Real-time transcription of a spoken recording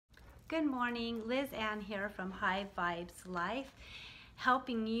Good morning, Liz Ann here from High Vibes Life,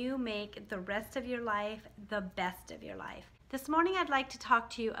 helping you make the rest of your life the best of your life. This morning I'd like to talk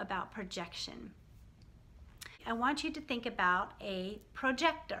to you about projection. I want you to think about a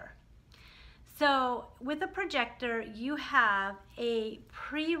projector. So with a projector, you have a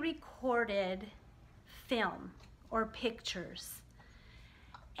pre-recorded film or pictures.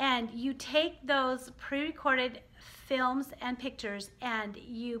 And you take those pre-recorded films and pictures and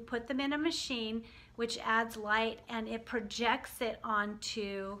you put them in a machine which adds light, and it projects it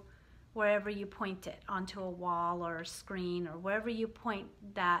onto wherever you point it, onto a wall or a screen or wherever you point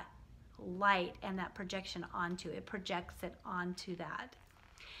that light and that projection onto. It projects it onto that.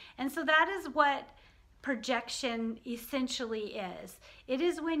 And so that is what projection essentially is. It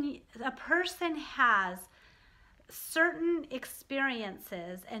is when a person has certain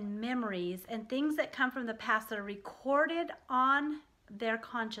experiences and memories and things that come from the past that are recorded on their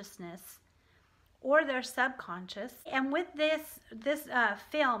consciousness or their subconscious, and with this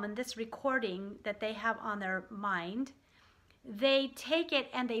film and this recording that they have on their mind, they take it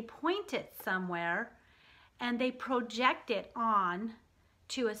and they point it somewhere and they project it on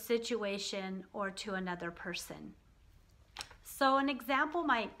to a situation or to another person. So an example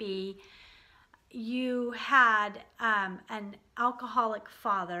might be you had an alcoholic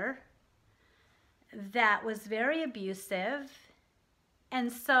father that was very abusive,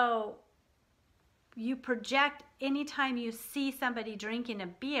 and so you project anytime you see somebody drinking a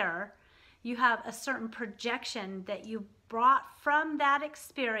beer, you have a certain projection that you brought from that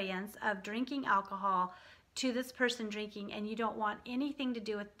experience of drinking alcohol to this person drinking, and you don't want anything to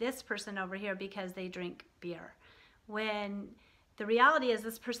do with this person over here because they drink beer. When the reality is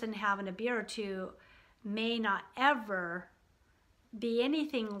this person having a beer or two may not ever be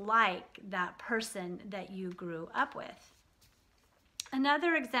anything like that person that you grew up with.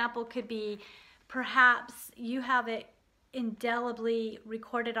 Another example could be perhaps you have it indelibly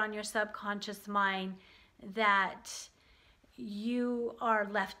recorded on your subconscious mind that you are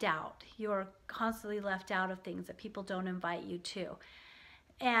left out. You're constantly left out of things, that people don't invite you to.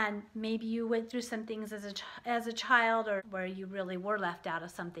 And maybe you went through some things as a child, or where you really were left out of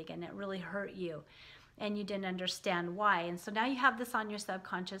something and it really hurt you and you didn't understand why. And so now you have this on your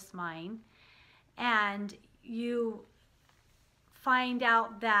subconscious mind, and you find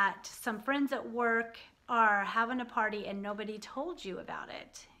out that some friends at work are having a party and nobody told you about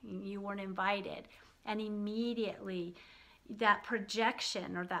it. You weren't invited. And immediately that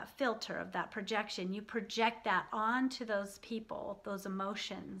projection, or that filter of that projection, you project that onto those people, those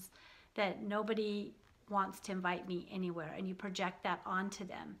emotions, that nobody wants to invite me anywhere, and you project that onto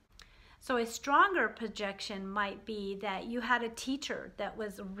them. So a stronger projection might be that you had a teacher that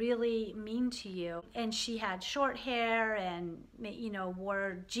was really mean to you, and she had short hair and, you know,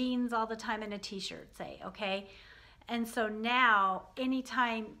 wore jeans all the time and a t-shirt, say, okay? And so now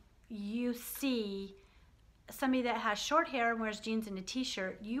anytime you see somebody that has short hair and wears jeans and a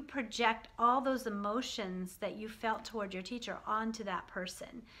t-shirt, you project all those emotions that you felt toward your teacher onto that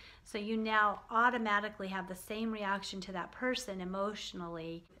person. So you now automatically have the same reaction to that person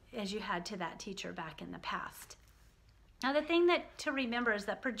emotionally as you had to that teacher back in the past. Now the thing to remember is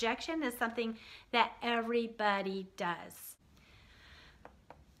that projection is something that everybody does.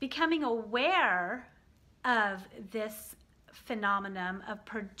 Becoming aware of this phenomenon of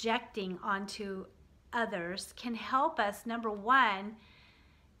projecting onto others can help us, number one,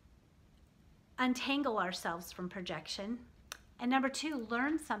 untangle ourselves from projection, and number two,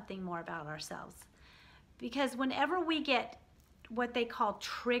 learn something more about ourselves. Because whenever we get what they call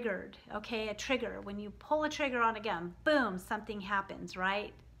triggered, okay, a trigger, when you pull a trigger on a gun, boom, something happens,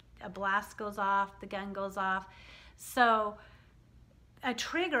 right? A blast goes off, the gun goes off. So a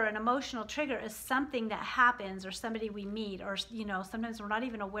trigger, an emotional trigger, is something that happens, or somebody we meet, or, you know, sometimes we're not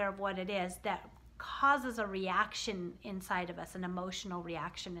even aware of what it is, that causes a reaction inside of us, an emotional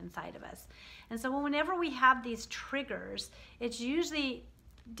reaction inside of us. And so whenever we have these triggers, it's usually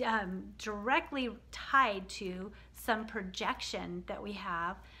directly tied to some projection that we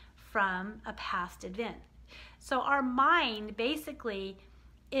have from a past event. So our mind basically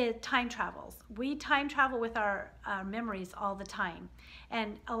time travels. We time travel with our memories all the time.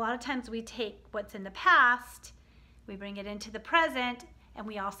 And a lot of times we take what's in the past, we bring it into the present, and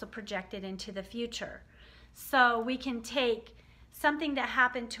we also project it into the future. So we can take something that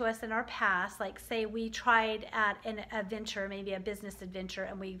happened to us in our past, like say we tried at an adventure, maybe a business adventure,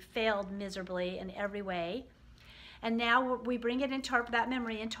 and we failed miserably in every way. And now we bring it into that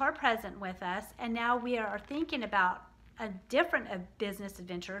memory into our present with us, and now we are thinking about a different business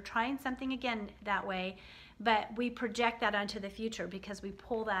adventure, trying something again that way, but we project that onto the future because we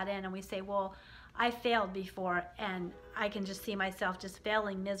pull that in and we say, well, I failed before and I can just see myself just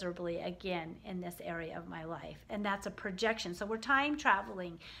failing miserably again in this area of my life. And that's a projection. So we're time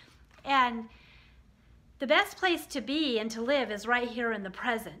traveling. And the best place to be and to live is right here in the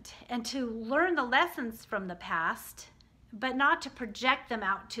present, and to learn the lessons from the past, but not to project them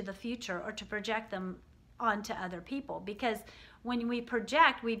out to the future or to project them onto other people. Because when we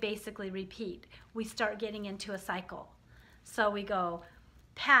project, we basically repeat. We start getting into a cycle. So we go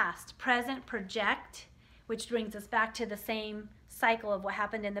past, present, project, which brings us back to the same cycle of what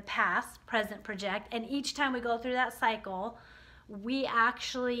happened in the past, present, project. And each time we go through that cycle, we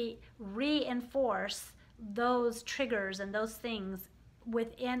actually reinforce those triggers and those things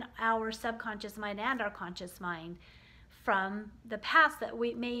within our subconscious mind and our conscious mind from the past that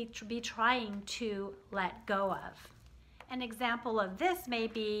we may be trying to let go of. An example of this may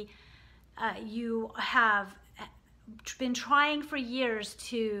be you have been trying for years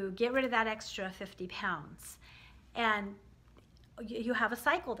to get rid of that extra 50 pounds, and you have a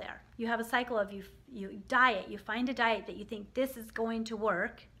cycle there. You have a cycle of you diet, you find a diet that you think this is going to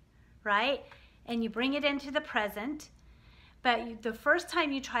work, right? And you bring it into the present. But the first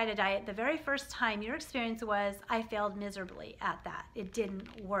time you tried a diet, the very first time, your experience was, I failed miserably at that. It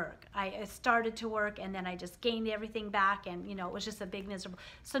didn't work. I started to work and then I just gained everything back, and it was just a big miserable.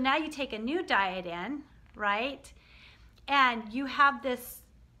 So now you take a new diet in, right? And you have this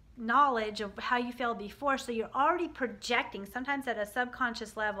knowledge of how you failed before, so you're already projecting, sometimes at a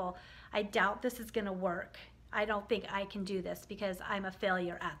subconscious level, I doubt this is gonna work. I don't think I can do this because I'm a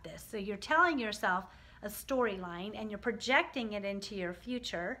failure at this. So you're telling yourself a storyline and you're projecting it into your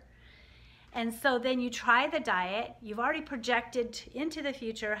future. And so then you try the diet, you've already projected into the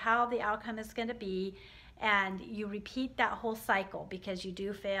future how the outcome is going to be, and you repeat that whole cycle because you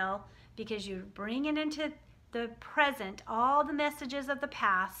do fail, because you're bringing into the present all the messages of the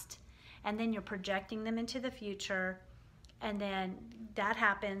past, and then you're projecting them into the future, and then that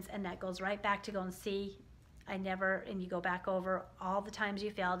happens and that goes right back to go and see, and you go back over all the times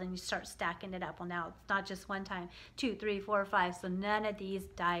you failed and you start stacking it up. Well, now it's not just one time, 2, 3, 4, 5. So none of these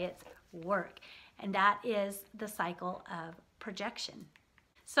diets work. And that is the cycle of projection.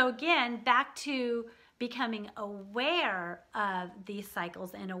 So again, back to becoming aware of these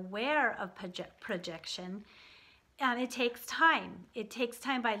cycles and aware of projection. It takes time. It takes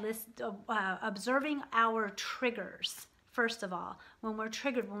time by observing our triggers. First of all, when we're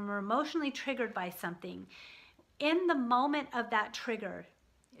triggered, when we're emotionally triggered by something, in the moment of that trigger,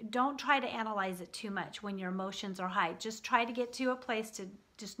 don't try to analyze it too much when your emotions are high. Just try to get to a place to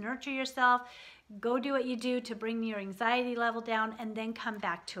just nurture yourself, go do what you do to bring your anxiety level down, and then come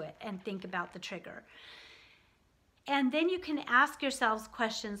back to it and think about the trigger. And then you can ask yourselves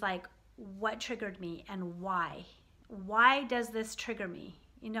questions like, what triggered me and why? Why does this trigger me?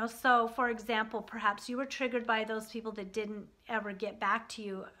 So for example, perhaps you were triggered by those people that didn't ever get back to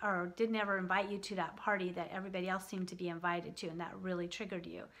you or didn't ever invite you to that party that everybody else seemed to be invited to, and that really triggered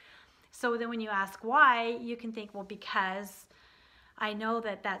you. So then when you ask why, you can think, well, because I know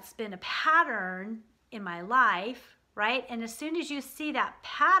that that's been a pattern in my life, right? And as soon as you see that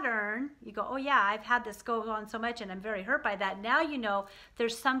pattern, you go, oh yeah, I've had this go on so much and I'm very hurt by that. Now you know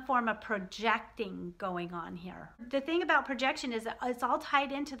there's some form of projecting going on here. The thing about projection is it's all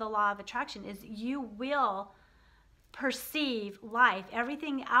tied into the law of attraction, is you will perceive life.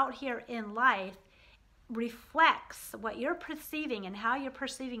 Everything out here in life reflects what you're perceiving, and how you're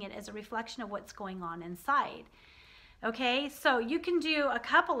perceiving it is a reflection of what's going on inside. Okay, so you can do a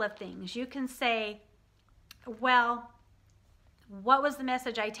couple of things. You can say, well, what was the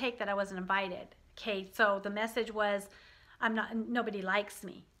message I take that I wasn't invited? Okay, so the message was, nobody likes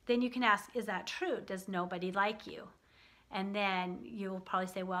me. Then you can ask, is that true? Does nobody like you? And then you'll probably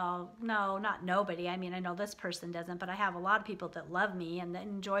say, well, no, not nobody. I mean, I know this person doesn't, but I have a lot of people that love me and that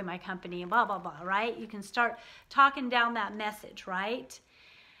enjoy my company and blah, blah, blah, right? You can start talking down that message, right?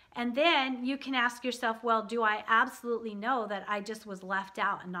 And then you can ask yourself, well, do I absolutely know that I just was left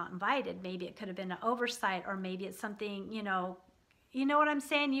out and not invited? Maybe it could have been an oversight, or maybe it's something, you know what I'm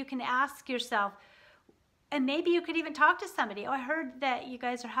saying? You can ask yourself, and maybe you could even talk to somebody. Oh, I heard that you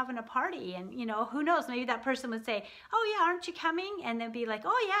guys are having a party, and who knows? Maybe that person would say, oh yeah, aren't you coming? And they'd be like,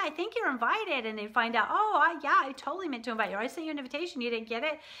 oh yeah, I think you're invited. And they'd find out, oh yeah, I totally meant to invite you. Or I sent you an invitation, you didn't get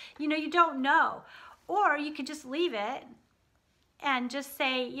it. You don't know. Or you could just leave it and just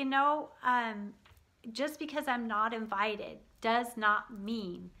say, just because I'm not invited does not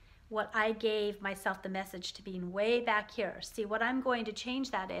mean what I gave myself the message to being way back here. See, what I'm going to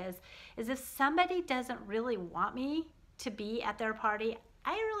change that is if somebody doesn't really want me to be at their party,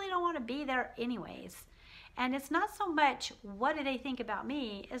 I really don't want to be there anyways. And it's not so much what do they think about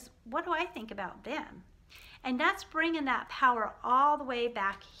me, as what do I think about them? And that's bringing that power all the way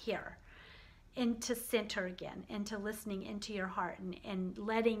back here into center again, into listening into your heart, and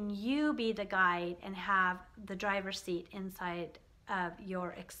letting you be the guide and have the driver's seat inside of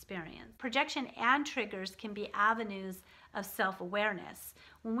your experience. Projection and triggers can be avenues of self-awareness.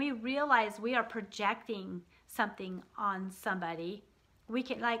 When we realize we are projecting something on somebody, we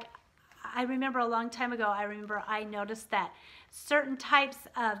can, like, I remember a long time ago, I noticed that certain types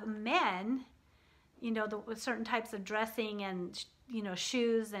of men, you know, the certain types of dressing and, you know,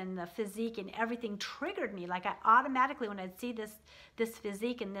 shoes and the physique and everything triggered me. Like, I automatically, when I'd see this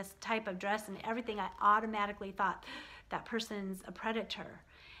physique and this type of dress and everything, I automatically thought that person's a predator.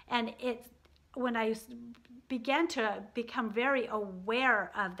 And it's when I began to become very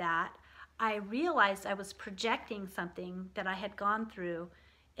aware of that, I realized I was projecting something that I had gone through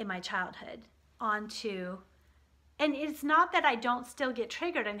in my childhood onto. And it's not that I don't still get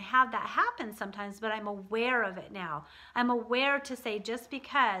triggered and have that happen sometimes, but I'm aware of it now. I'm aware to say, just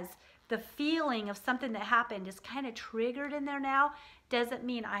because the feeling of something that happened is kind of triggered in there now, doesn't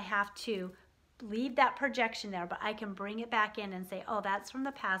mean I have to leave that projection there, but I can bring it back in and say, oh, that's from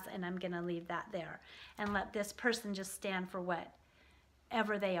the past, and I'm going to leave that there and let this person just stand for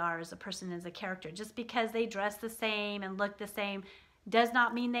whatever they are as a person, as a character. Just because they dress the same and look the same does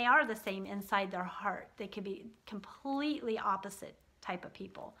not mean they are the same inside their heart. They could be completely opposite type of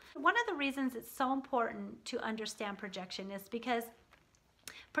people. One of the reasons it's so important to understand projection is because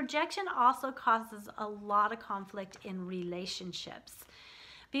projection also causes a lot of conflict in relationships,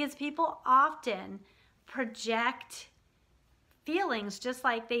 because people often project feelings, just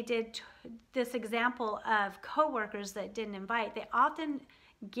like they did this example of coworkers that didn't invite. They often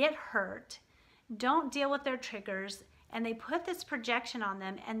get hurt, don't deal with their triggers, and they put this projection on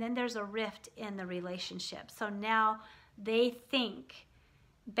them, and then there's a rift in the relationship. So now they think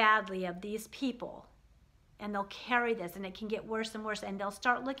badly of these people, and they'll carry this, and it can get worse and worse, and they'll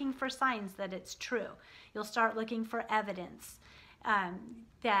start looking for signs that it's true. You'll start looking for evidence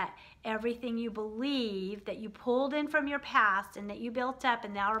that everything you believe that you pulled in from your past and that you built up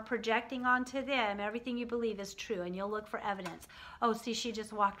and now are projecting onto them, everything you believe is true, and you'll look for evidence. Oh, see, she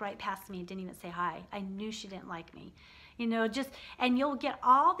just walked right past me and didn't even say hi. I knew she didn't like me. You know, and you'll get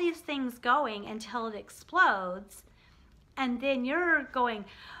all these things going until it explodes, and then you're going,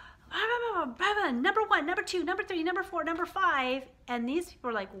 number 1, number 2, number 3, number 4, number 5, and these people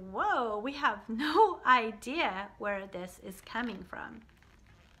are like, whoa, we have no idea where this is coming from.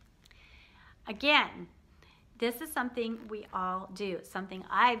 Again, this is something we all do. It's something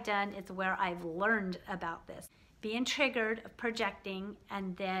I've done. It's where I've learned about this. Being triggered, projecting,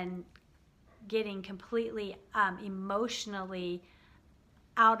 and then getting completely emotionally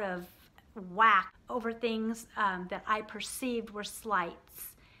out of whack over things that I perceived were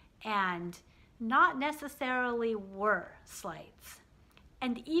slights, and not necessarily were slights.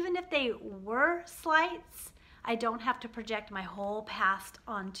 And even if they were slights, I don't have to project my whole past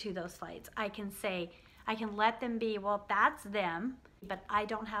onto those slights. I can say, I can let them be, well, that's them, but I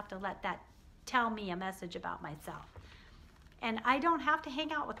don't have to let that tell me a message about myself. And I don't have to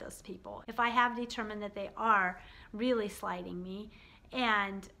hang out with those people if I have determined that they are really slighting me,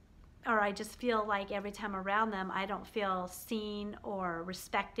 or I just feel like every time around them I don't feel seen or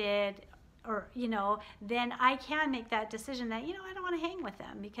respected, or, you know, then I can make that decision that, you know, I don't want to hang with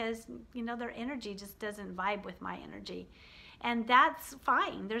them because, you know, their energy just doesn't vibe with my energy. And that's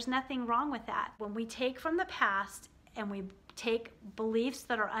fine. There's nothing wrong with that. When we take from the past and we take beliefs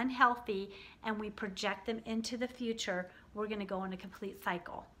that are unhealthy and we project them into the future, we're going to go in a complete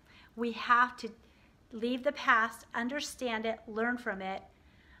cycle. We have to leave the past, understand it, learn from it,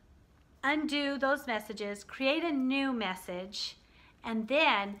 undo those messages, create a new message, and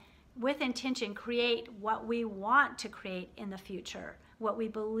then with intention create what we want to create in the future, what we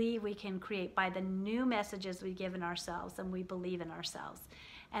believe we can create by the new messages we give in ourselves and we believe in ourselves.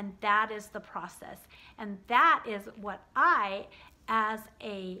 And that is the process. And that is what I, as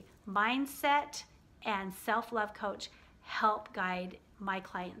a mindset and self-love coach, help guide my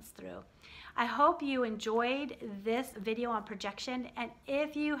clients through. I hope you enjoyed this video on projection, and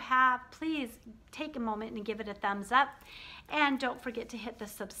if you have, please take a moment and give it a thumbs up, and don't forget to hit the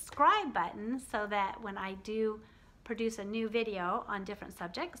subscribe button so that when I do produce a new video on different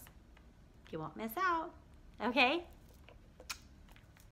subjects, you won't miss out. Okay?